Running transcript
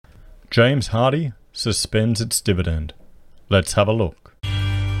James Hardie suspends its dividend. Let's have a look.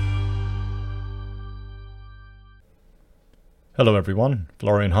 Hello everyone,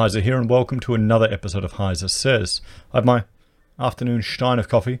 Florian Heiser here and welcome to another episode of Heiser Says. I have my afternoon stein of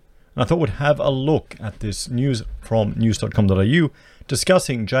coffee and I thought we'd have a look at this news from news.com.au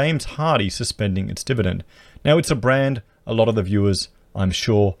discussing James Hardie suspending its dividend. Now it's a brand a lot of the viewers I'm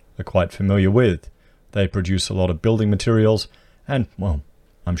sure are quite familiar with. They produce a lot of building materials and, well,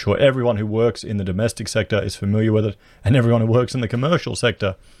 I'm sure everyone who works in the domestic sector is familiar with it, and everyone who works in the commercial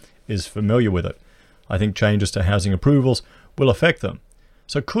sector is familiar with it. I think changes to housing approvals will affect them.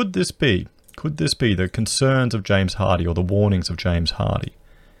 So could this be the concerns of James Hardie or the warnings of James Hardie?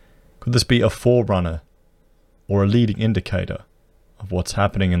 Could this be a forerunner or a leading indicator of what's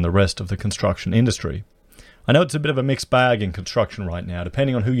happening in the rest of the construction industry? I know it's a bit of a mixed bag in construction right now.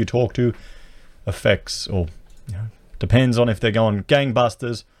 Depending on who you talk to, affects or depends on if they're going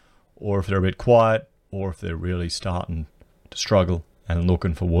gangbusters or if they're a bit quiet or if they're really starting to struggle and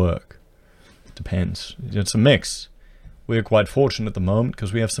looking for work. It depends. It's a mix. We're quite fortunate at the moment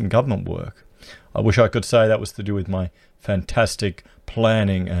because we have some government work. I wish I could say that was to do with my fantastic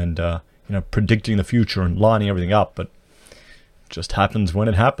planning and predicting the future and lining everything up, but it just happens when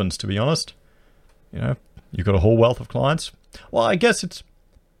it happens, to be honest. You've got a whole wealth of clients. Well, I guess it's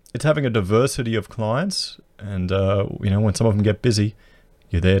having a diversity of clients, and when some of them get busy,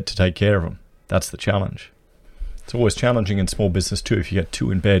 you're there to take care of them. That's the challenge. It's always challenging in small business too if you get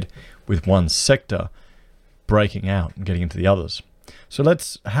too in bed with one sector breaking out and getting into the others. So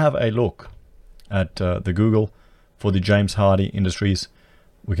let's have a look at the Google for the James Hardie Industries.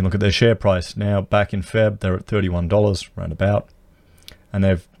 We can look at their share price. Now, back in Feb, they're at $31 round about, and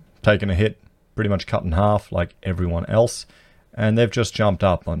they've taken a hit, pretty much cut in half like everyone else. And they've just jumped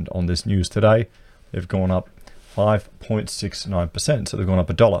up on this news today. They've gone up 5.69%. So they've gone up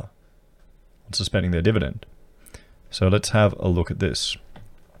 $1 on suspending their dividend. So let's have a look at this.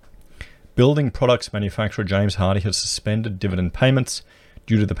 Building products manufacturer James Hardie has suspended dividend payments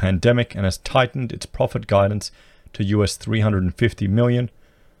due to the pandemic and has tightened its profit guidance to US $350 million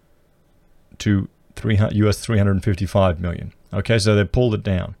to US $355 million. Okay, so they've pulled it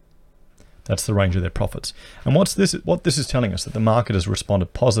down. That's the range of their profits. And what this is telling us, that the market has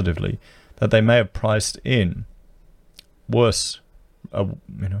responded positively, that they may have priced in worse outcome,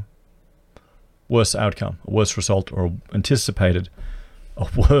 a worse result, or anticipated a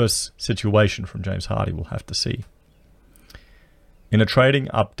worse situation from James Hardie. We'll have to see. In a trading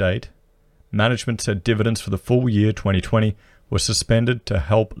update, management said dividends for the full year 2020 were suspended to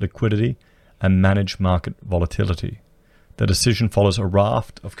help liquidity and manage market volatility. The decision follows a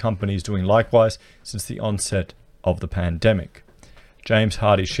raft of companies doing likewise since the onset of the pandemic. James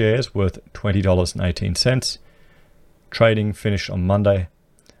Hardie shares worth $20.18. Trading finished on Monday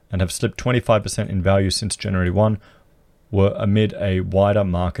and have slipped 25% in value since January 1, were amid a wider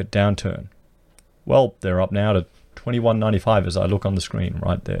market downturn. Well, they're up now to $21.95 as I look on the screen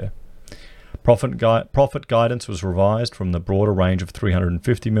right there. Profit guidance was revised from the broader range of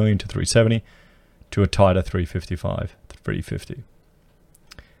 $350 million to $370 to a tighter $350.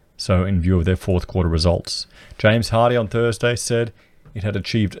 So in view of their fourth quarter results, James Hardie on Thursday said it had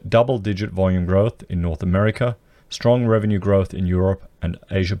achieved double-digit volume growth in North America, strong revenue growth in Europe, and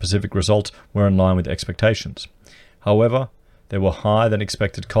Asia-Pacific results were in line with expectations. However, there were higher than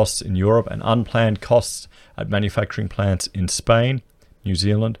expected costs in Europe and unplanned costs at manufacturing plants in Spain, New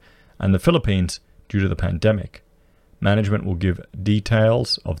Zealand, and the Philippines due to the pandemic. Management will give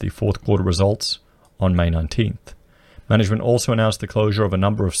details of the fourth quarter results on May 19th. Management also announced the closure of a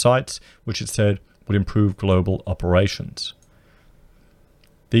number of sites, which it said would improve global operations.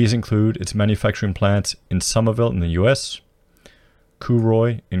 These include its manufacturing plants in Somerville in the US,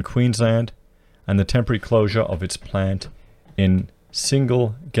 Cooroy in Queensland, and the temporary closure of its plant in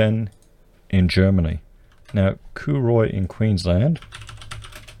Singlegen in Germany. Now, Cooroy in Queensland,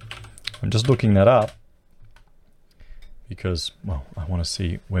 I'm just looking that up because, well, I want to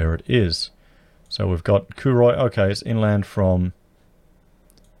see where it is. So we've got Cooroy. Okay, it's inland from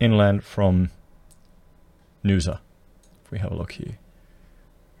Noosa. If we have a look here,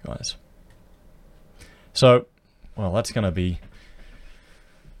 guys. So, well, that's going to be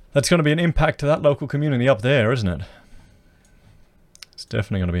an impact to that local community up there, isn't it? It's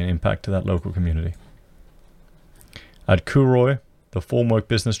definitely going to be an impact to that local community. At Cooroy, the formwork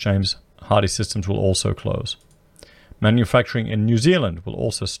business James Hardie Systems will also close. Manufacturing in New Zealand will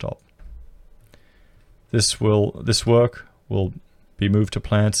also stop. This work will be moved to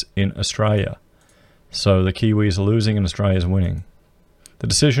plants in Australia. So the Kiwis are losing and Australia is winning. The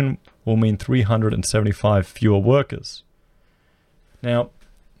decision will mean 375 fewer workers. Now,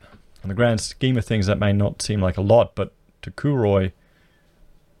 On the grand scheme of things, that may not seem like a lot, but to Cooroy,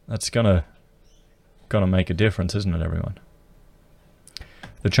 that's gonna make a difference, isn't it, everyone?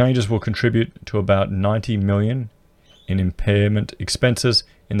 The changes will contribute to about 90 million in impairment expenses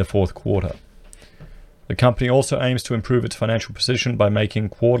in the fourth quarter. The company also aims to improve its financial position by making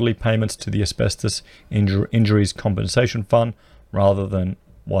quarterly payments to the Asbestos Injuries Compensation Fund rather than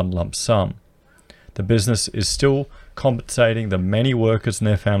one lump sum. The business is still compensating the many workers and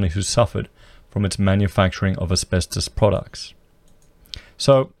their families who suffered from its manufacturing of asbestos products.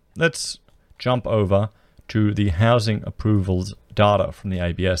 So let's jump over to the housing approvals data from the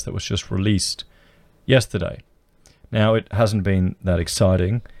ABS that was just released yesterday. Now, it hasn't been that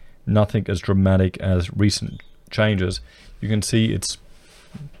exciting, nothing as dramatic as recent changes. You can see it's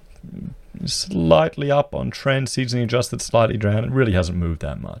slightly up on trend, seasonally adjusted, slightly down. It really hasn't moved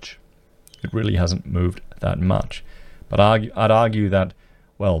that much. But I'd argue that,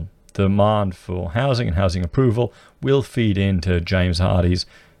 well, demand for housing and housing approval will feed into James Hardie's,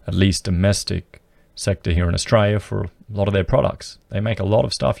 at least domestic sector here in Australia, for a lot of their products. They make a lot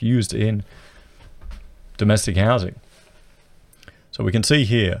of stuff used in domestic housing. So we can see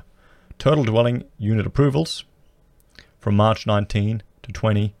here, total dwelling unit approvals from March 19 to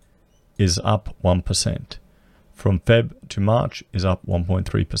 20 is up 1%. From Feb to March is up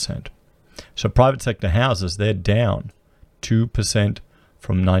 1.3%. So private sector houses, they're down 2%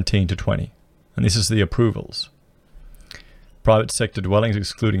 from 19 to 20. And this is the approvals. Private sector dwellings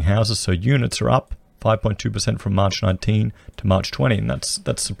excluding houses, so units, are up 5.2% from March 19 to March 20. And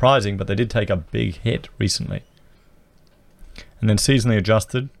that's surprising, but they did take a big hit recently. And then seasonally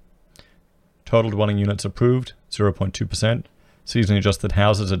adjusted, total dwelling units approved, 0.2%. Seasonally adjusted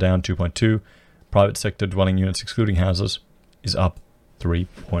houses are down 2.2%. Private sector dwelling units excluding houses is up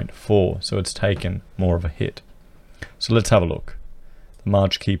 3.4%. So it's taken more of a hit. So let's have a look. The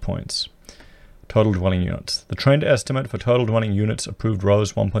March key points. Total dwelling units. The trend estimate for total dwelling units approved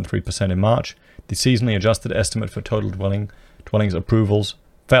rose 1.3% in March. The seasonally adjusted estimate for total dwellings approvals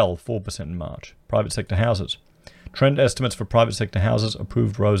fell 4% in March. Private sector houses. Trend estimates for private sector houses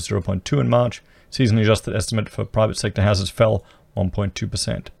approved rose 0.2% in March. Seasonally adjusted estimate for private sector houses fell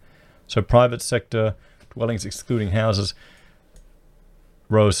 1.2%. So private sector dwellings excluding houses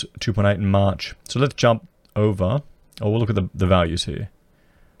rose 2.8% in March. So let's jump over. We'll look at the values here.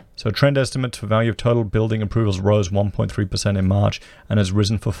 So trend estimates for value of total building approvals rose 1.3% in March and has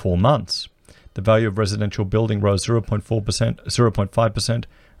risen for 4 months. The value of residential building rose 0.5%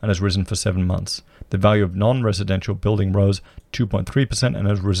 and has risen for 7 months. The value of non-residential building rose 2.3% and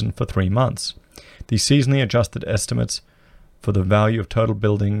has risen for 3 months. The seasonally adjusted estimates for the value of total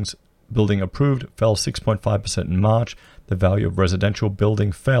building approved fell 6.5% in March. The value of residential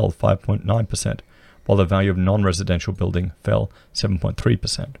building fell 5.9%, while the value of non-residential building fell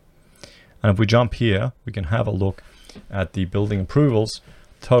 7.3%. And if we jump here, we can have a look at the building approvals.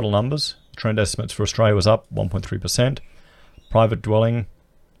 Total numbers, trend estimates for Australia was up 1.3%.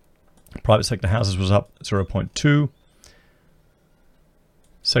 Private sector houses was up 0.2%.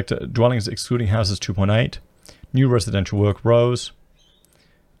 Sector dwellings excluding houses 2.8%. New residential work rose.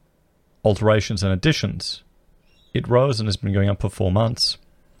 Alterations and additions, it rose and has been going up for 4 months.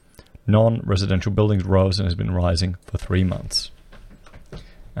 Non-residential buildings rose and has been rising for 3 months.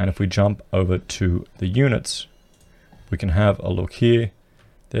 And if we jump over to the units, we can have a look here.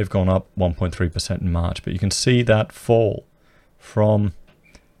 They've gone up 1.3% in March, but you can see that fall from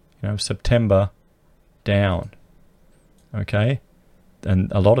September down. Okay,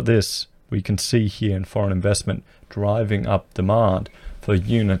 and a lot of this we can see here in foreign investment driving up demand for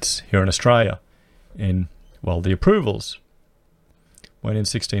units here in Australia. The approvals went in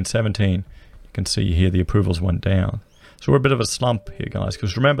 16-17. You can see here the approvals went down. So we're a bit of a slump here, guys,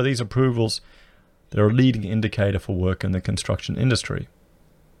 because remember, these approvals, they're a leading indicator for work in the construction industry.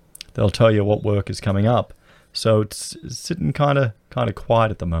 They'll tell you what work is coming up. So it's sitting kind of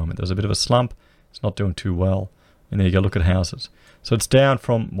quiet at the moment. There's a bit of a slump. It's not doing too well. And there you go, look at houses. So it's down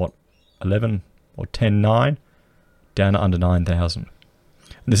from 11 or 10.9 down to under 9,000.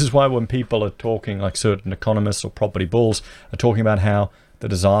 And this is why when people are talking, like certain economists or property bulls are talking about how the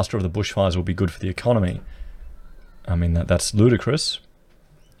disaster of the bushfires will be good for the economy. I mean, that's ludicrous.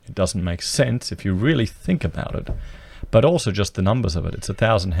 It doesn't make sense if you really think about it. But also just the numbers of it. It's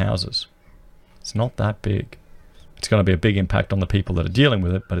 1,000 houses. It's not that big. It's going to be a big impact on the people that are dealing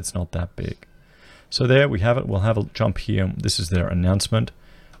with it, but it's not that big. So there we have it. We'll have a jump here. This is their announcement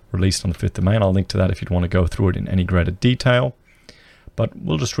released on the 5th of May. And I'll link to that if you'd want to go through it in any greater detail. But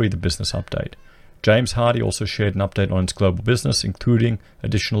we'll just read the business update. James Hardie also shared an update on its global business, including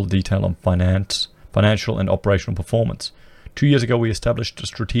additional detail on financial and operational performance. 2 years ago, we established a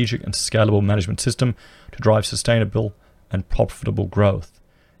strategic and scalable management system to drive sustainable and profitable growth.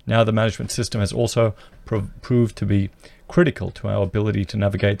 Now the management system has also proved to be critical to our ability to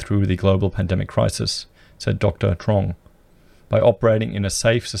navigate through the global pandemic crisis, said Dr. Trong. By operating in a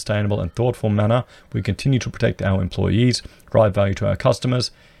safe, sustainable, and thoughtful manner, we continue to protect our employees, drive value to our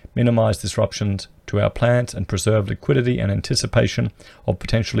customers, minimize disruptions to our plants, and preserve liquidity in anticipation of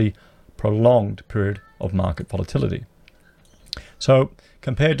potentially prolonged period of market volatility. So,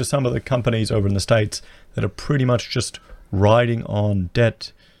 compared to some of the companies over in the States that are pretty much just riding on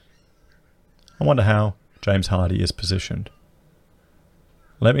debt, I wonder how James Hardie is positioned.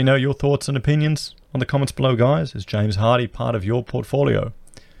 Let me know your thoughts and opinions on the comments below, guys. Is James Hardie part of your portfolio?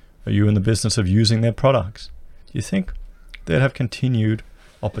 Are you in the business of using their products? Do you think they'd have continued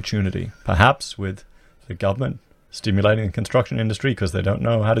opportunity? Perhaps with the government stimulating the construction industry because they don't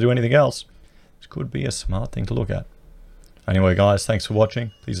know how to do anything else. This could be a smart thing to look at. Anyway, guys, thanks for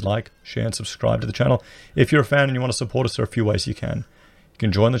watching. Please like, share, and subscribe to the channel. If you're a fan and you want to support us, there are a few ways you can. You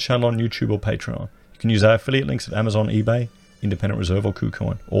can join the channel on YouTube or Patreon. You can use our affiliate links at Amazon, eBay, Independent Reserve, or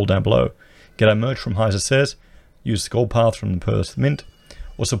KuCoin, all down below. Get our merch from Heiser Says, use the gold path from the Perth Mint,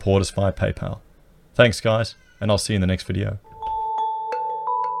 or support us via PayPal. Thanks, guys, and I'll see you in the next video.